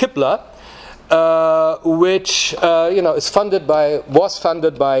Qibla, which was funded by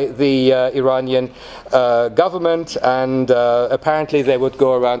the Iranian government, and apparently they would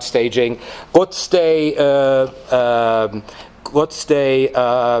go around staging Quds Day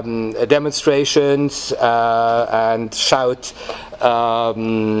demonstrations and shout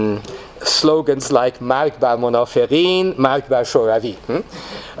slogans like "Mark bar Monaferin, Mark bar Shoravi."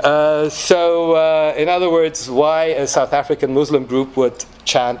 In other words, why a South African Muslim group would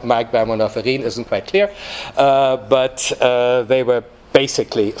chant "Mark bar Monaferin" isn't quite clear, but they were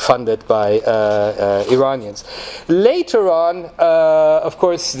basically funded by Iranians. Later on, of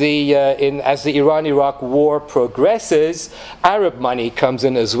course, as the Iran-Iraq war progresses, Arab money comes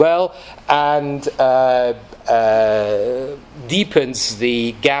in as well, and deepens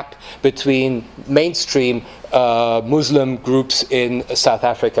the gap between mainstream Muslim groups in South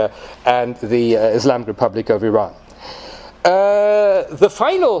Africa and the Islamic Republic of Iran. The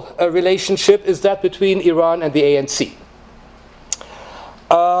final relationship is that between Iran and the ANC.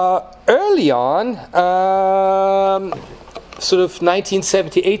 Early on, sort of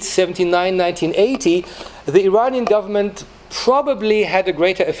 1978, 79, 1980, the Iranian government probably had a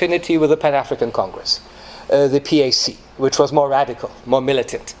greater affinity with the Pan-African Congress, the PAC, which was more radical, more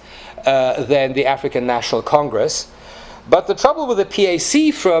militant than the African National Congress. But the trouble with the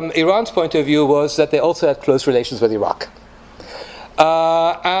PAC from Iran's point of view was that they also had close relations with Iraq.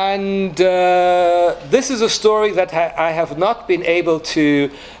 This is a story that I have not been able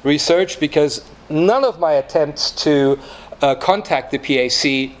to research because none of my attempts to contact the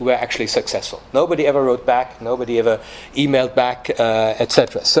PAC were actually successful. Nobody ever wrote back, nobody ever emailed back,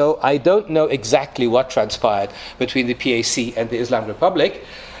 etc. So I don't know exactly what transpired between the PAC and the Islamic Republic.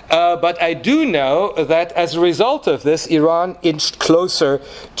 But I do know that as a result of this, Iran inched closer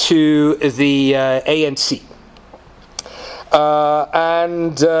to the ANC.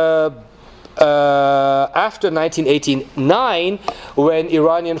 After 1989, when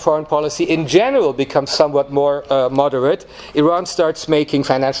Iranian foreign policy in general becomes somewhat more moderate, Iran starts making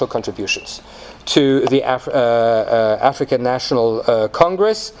financial contributions to the African National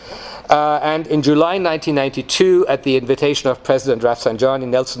Congress. And in July 1992, at the invitation of President Rafsanjani,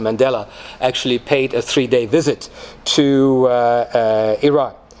 Nelson Mandela actually paid a 3-day visit to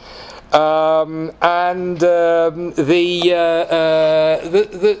Iran. The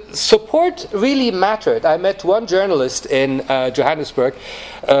support really mattered. I met one journalist in Johannesburg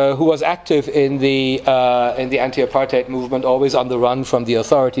who was active in the anti-apartheid movement, always on the run from the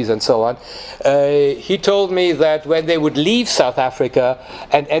authorities and so on. He told me that when they would leave South Africa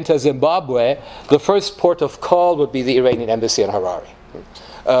and enter Zimbabwe, the first port of call would be the Iranian embassy in Harare.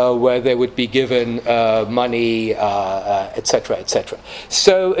 Where they would be given money, etc., etc.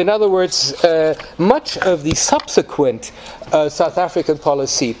 So, in other words, much of the subsequent South African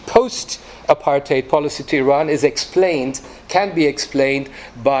policy, post-apartheid policy to Iran, can be explained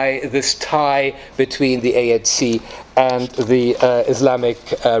by this tie between the ANC and the Islamic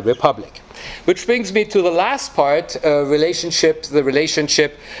Republic. Which brings me to the last part, the relationship since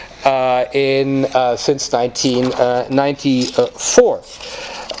 1994.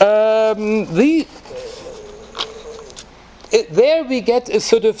 There we get a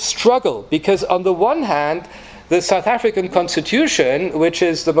sort of struggle, because on the one hand, the South African Constitution, which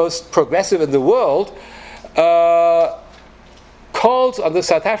is the most progressive in the world, calls on the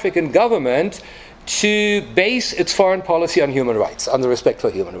South African government to base its foreign policy on human rights, on the respect for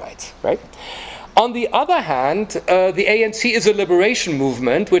human rights, right? On the other hand, the ANC is a liberation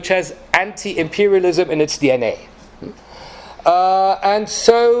movement which has anti-imperialism in its DNA. And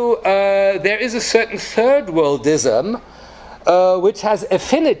so there is a certain third worldism which has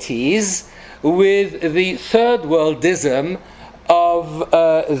affinities with the third worldism of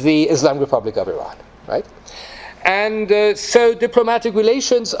the Islamic Republic of Iran, right? And so diplomatic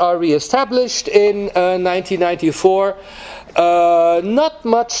relations are reestablished in 1994. Not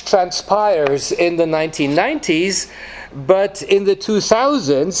much transpires in the 1990s, but in the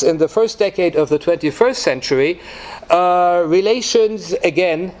 2000s, in the first decade of the 21st century, relations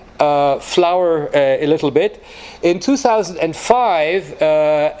again flower a little bit. In 2005,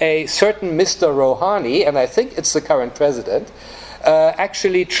 a certain Mr. Rouhani, and I think it's the current president,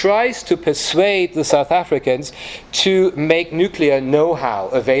 actually tries to persuade the South Africans to make nuclear know-how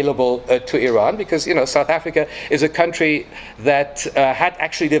available to Iran, because South Africa is a country that had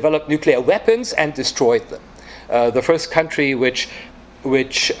actually developed nuclear weapons and destroyed them. The first country which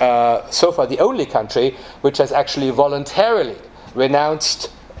so far the only country which has actually voluntarily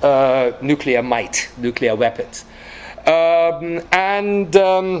renounced nuclear nuclear weapons.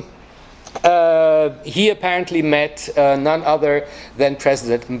 He apparently met none other than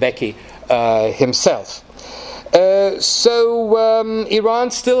President Mbeki himself. So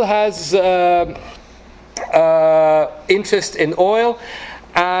Iran still has interest in oil,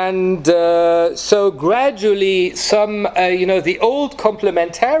 and so gradually some, the old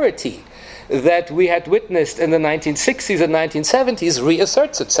complementarity that we had witnessed in the 1960s and 1970s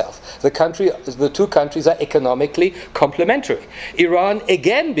reasserts itself. The two countries are economically complementary. Iran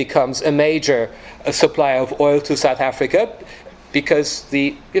again becomes a major supplier of oil to South Africa, because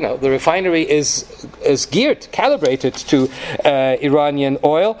the refinery is calibrated to Iranian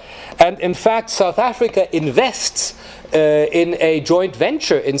oil, and in fact South Africa invests in a joint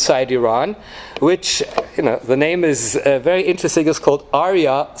venture inside Iran, which the name is very interesting. It's called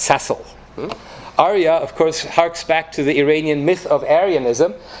Arya Sasol. Arya, of course, harks back to the Iranian myth of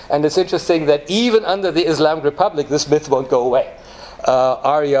Aryanism, and it's interesting that even under the Islamic Republic, this myth won't go away.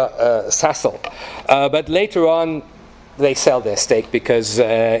 Arya Sasol, but later on, they sell their stake because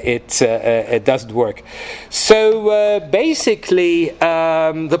it doesn't work. So basically,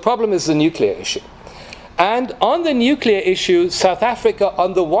 the problem is the nuclear issue. And on the nuclear issue, South Africa,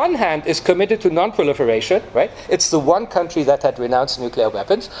 on the one hand, is committed to non-proliferation, right? It's the one country that had renounced nuclear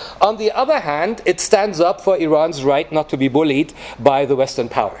weapons. On the other hand, it stands up for Iran's right not to be bullied by the Western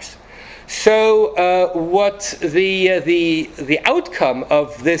powers. So what the outcome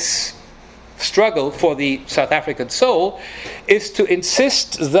of this struggle for the South African soul is to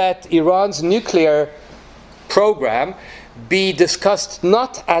insist that Iran's nuclear program be discussed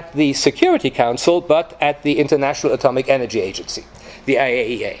not at the Security Council, but at the International Atomic Energy Agency, the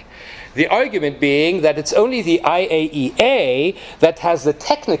IAEA. The argument being that it's only the IAEA that has the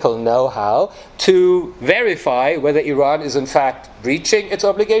technical know-how to verify whether Iran is in fact breaching its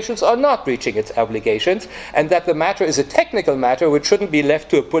obligations or not breaching its obligations, and that the matter is a technical matter which shouldn't be left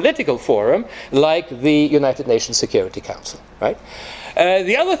to a political forum like the United Nations Security Council, right?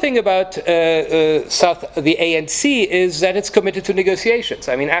 The other thing about the ANC is that it's committed to negotiations.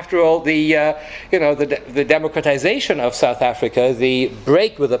 I mean, after all, the democratization of South Africa, the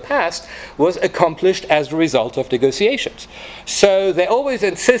break with the past, was accomplished as a result of negotiations. So they always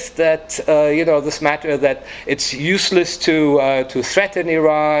insist that this matter, that it's useless to threaten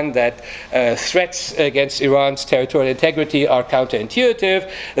Iran, that threats against Iran's territorial integrity are counterintuitive,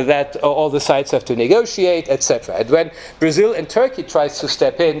 that all the sides have to negotiate, etc. And when Brazil and Turkey tries to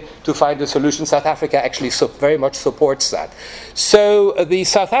step in to find a solution, South Africa actually very much supports that. So the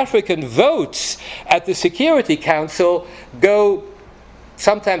South African votes at the Security Council go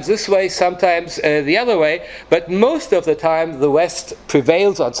sometimes this way, sometimes the other way, but most of the time the West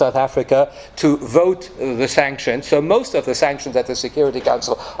prevails on South Africa to vote the sanctions. So most of the sanctions at the Security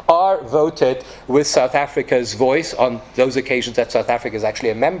Council are voted with South Africa's voice on those occasions that South Africa is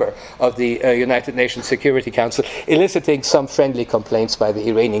actually a member of the United Nations Security Council, eliciting some friendly complaints by the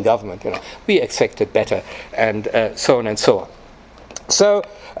Iranian government. We expected better, and so on and so on. So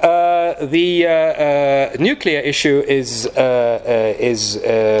the nuclear issue is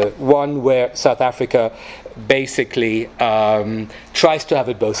one where South Africa basically tries to have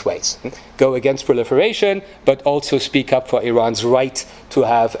it both ways. Go against proliferation, but also speak up for Iran's right to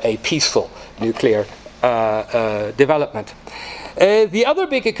have a peaceful nuclear development. The other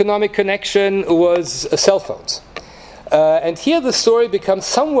big economic connection was cell phones. And here the story becomes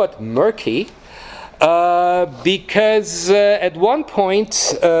somewhat murky. Because at one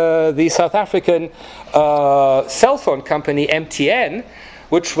point the South African cell phone company MTN,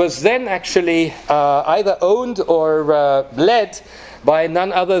 which was then actually either owned or led by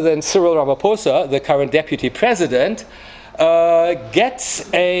none other than Cyril Ramaphosa, the current deputy president,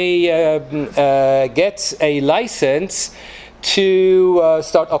 gets a license to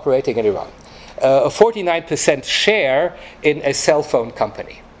start operating in Iran, a 49% share in a cell phone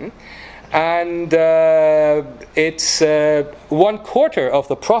company. And it's 1/4 of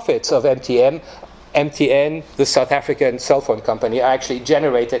the profits of MTN, the South African cell phone company, are actually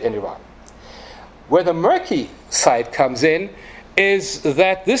generated in Iran. Where the murky side comes in is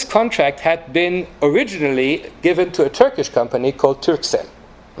that this contract had been originally given to a Turkish company called Turkcell.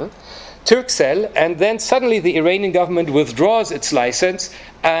 Turkcell, and then suddenly the Iranian government withdraws its license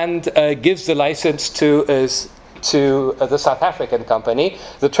and gives the license to the South African company.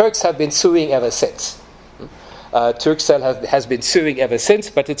 The Turks have been suing ever since. Turkcell has been suing ever since,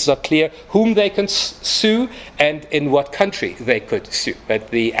 but it's not clear whom they can sue and in what country they could sue. But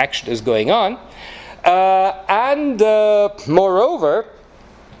the action is going on. Moreover,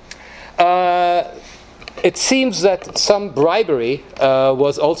 it seems that some bribery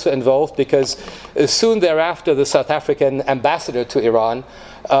was also involved, because soon thereafter the South African ambassador to Iran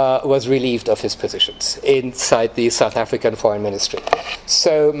was relieved of his positions inside the South African Foreign Ministry.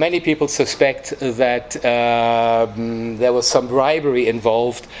 So many people suspect that there was some bribery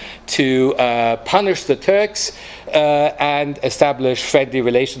involved to punish the Turks and establish friendly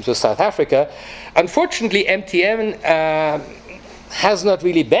relations with South Africa. Unfortunately, MTN has not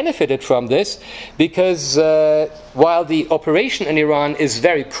really benefited from this, because while the operation in Iran is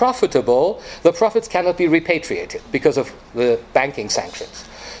very profitable, the profits cannot be repatriated because of the banking sanctions.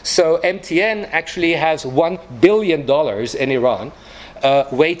 So MTN actually has $1 billion in Iran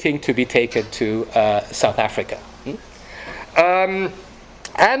waiting to be taken to South Africa.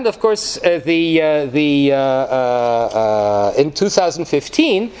 And of course, in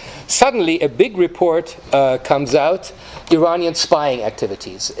 2015, suddenly a big report comes out, Iranian spying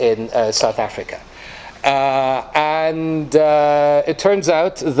activities in South Africa. And it turns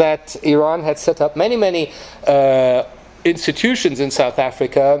out that Iran had set up many institutions in South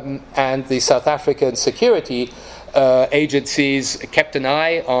Africa, and the South African security agencies kept an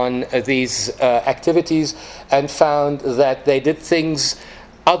eye on these activities and found that they did things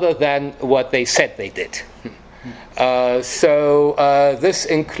other than what they said they did. So this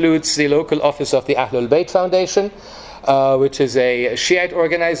includes the local office of the Ahlul Bayt Foundation, which is a Shiite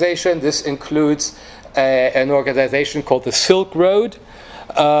organization. This includes an organization called the Silk Road.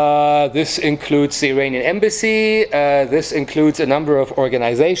 This includes the Iranian embassy. This includes a number of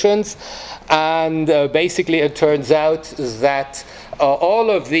organizations. And basically it turns out that all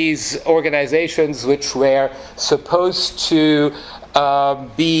of these organizations which were supposed to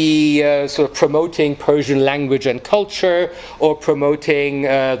be sort of promoting Persian language and culture, or promoting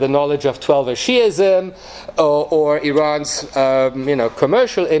the knowledge of Twelver Shi'ism, or Iran's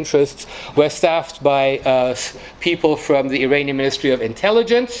commercial interests, were staffed by people from the Iranian Ministry of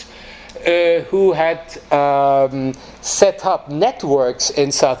Intelligence, who had set up networks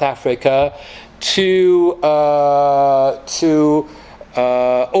in South Africa to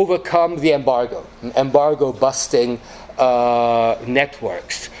overcome the embargo busting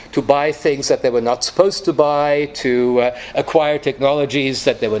networks, to buy things that they were not supposed to buy, to acquire technologies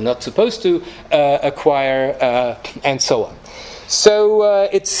that they were not supposed to acquire, and so on. So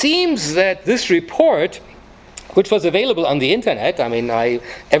it seems that this report, which was available on the internet,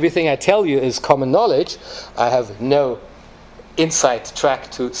 everything I tell you is common knowledge. I have no inside track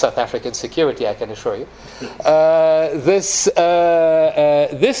to South African security, I can assure you. This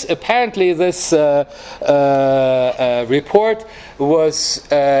report was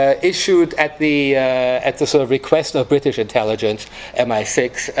issued at the sort of request of British intelligence,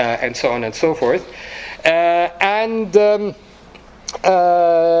 MI6, and so on and so forth.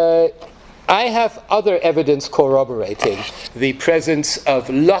 I have other evidence corroborating the presence of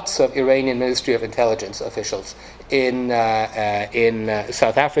lots of Iranian Ministry of Intelligence officials in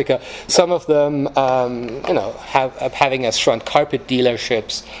South Africa. Some of them, having as front carpet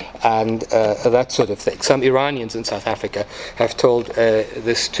dealerships and that sort of thing. Some Iranians in South Africa have told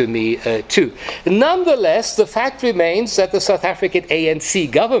this to me too. Nonetheless, the fact remains that the South African ANC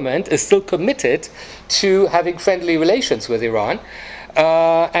government is still committed to having friendly relations with Iran.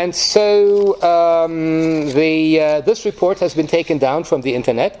 And so this report has been taken down from the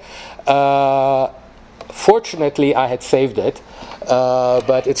internet. Fortunately, I had saved it,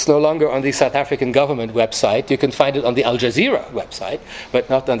 but it's no longer on the South African government website. You can find it on the Al Jazeera website, but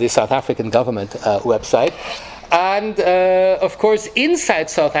not on the South African government website. And, of course, inside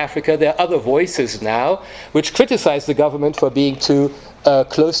South Africa, there are other voices now which criticize the government for being too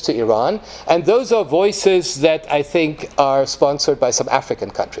close to Iran. And those are voices that I think are sponsored by some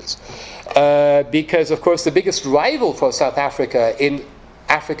African countries. Because, of course, the biggest rival for South Africa in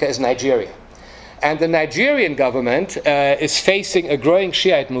Africa is Nigeria. And the Nigerian government is facing a growing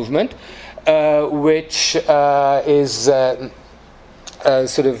Shiite movement, which is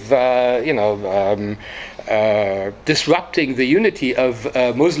disrupting the unity of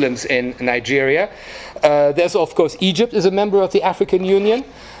Muslims in Nigeria. There's, of course, Egypt is a member of the African Union.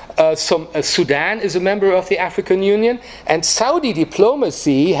 Sudan is a member of the African Union. And Saudi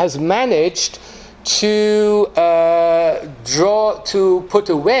diplomacy has managed to put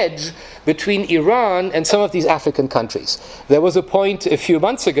a wedge between Iran and some of these African countries. There was a point a few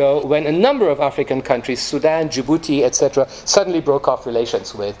months ago when a number of African countries, Sudan, Djibouti, etc., suddenly broke off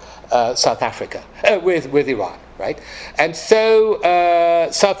relations with South Africa, with Iran, right? And so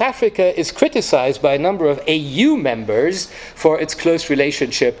South Africa is criticized by a number of AU members for its close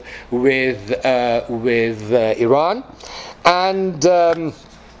relationship with Iran. And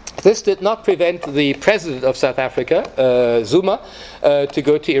this did not prevent the president of South Africa, Zuma, to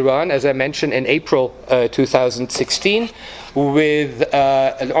go to Iran, as I mentioned, in April 2016, with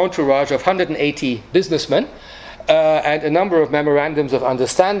an entourage of 180 businessmen, and a number of memorandums of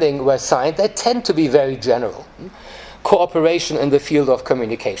understanding were signed that tend to be very general. Cooperation in the field of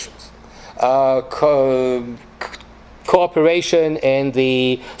communications, cooperation in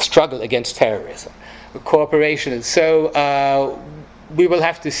the struggle against terrorism, cooperation. And so we will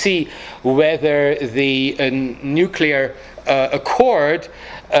have to see whether the nuclear accord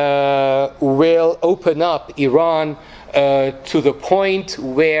will open up Iran to the point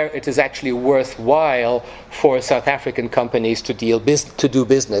where it is actually worthwhile for South African companies to do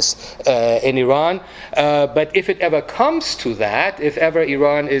business in Iran. But if it ever comes to that, if ever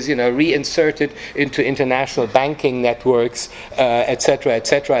Iran is reinserted into international banking networks, etc.,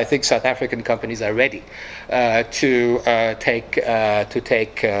 I think South African companies are ready to take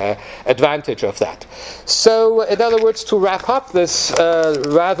advantage of that. So, in other words, to wrap up this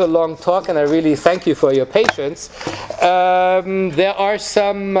rather long talk, and I really thank you for your patience, there are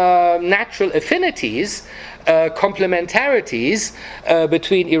some natural affinities, complementarities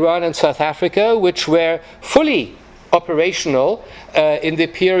between Iran and South Africa, which were fully operational in the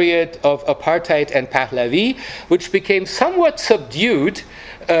period of apartheid and Pahlavi, which became somewhat subdued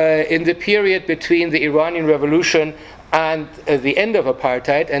in the period between the Iranian Revolution and the end of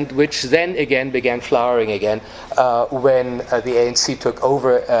apartheid, and which then again began flowering again when the ANC took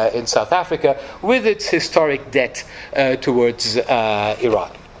over in South Africa with its historic debt towards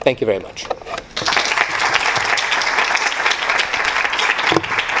Iran. Thank you very much.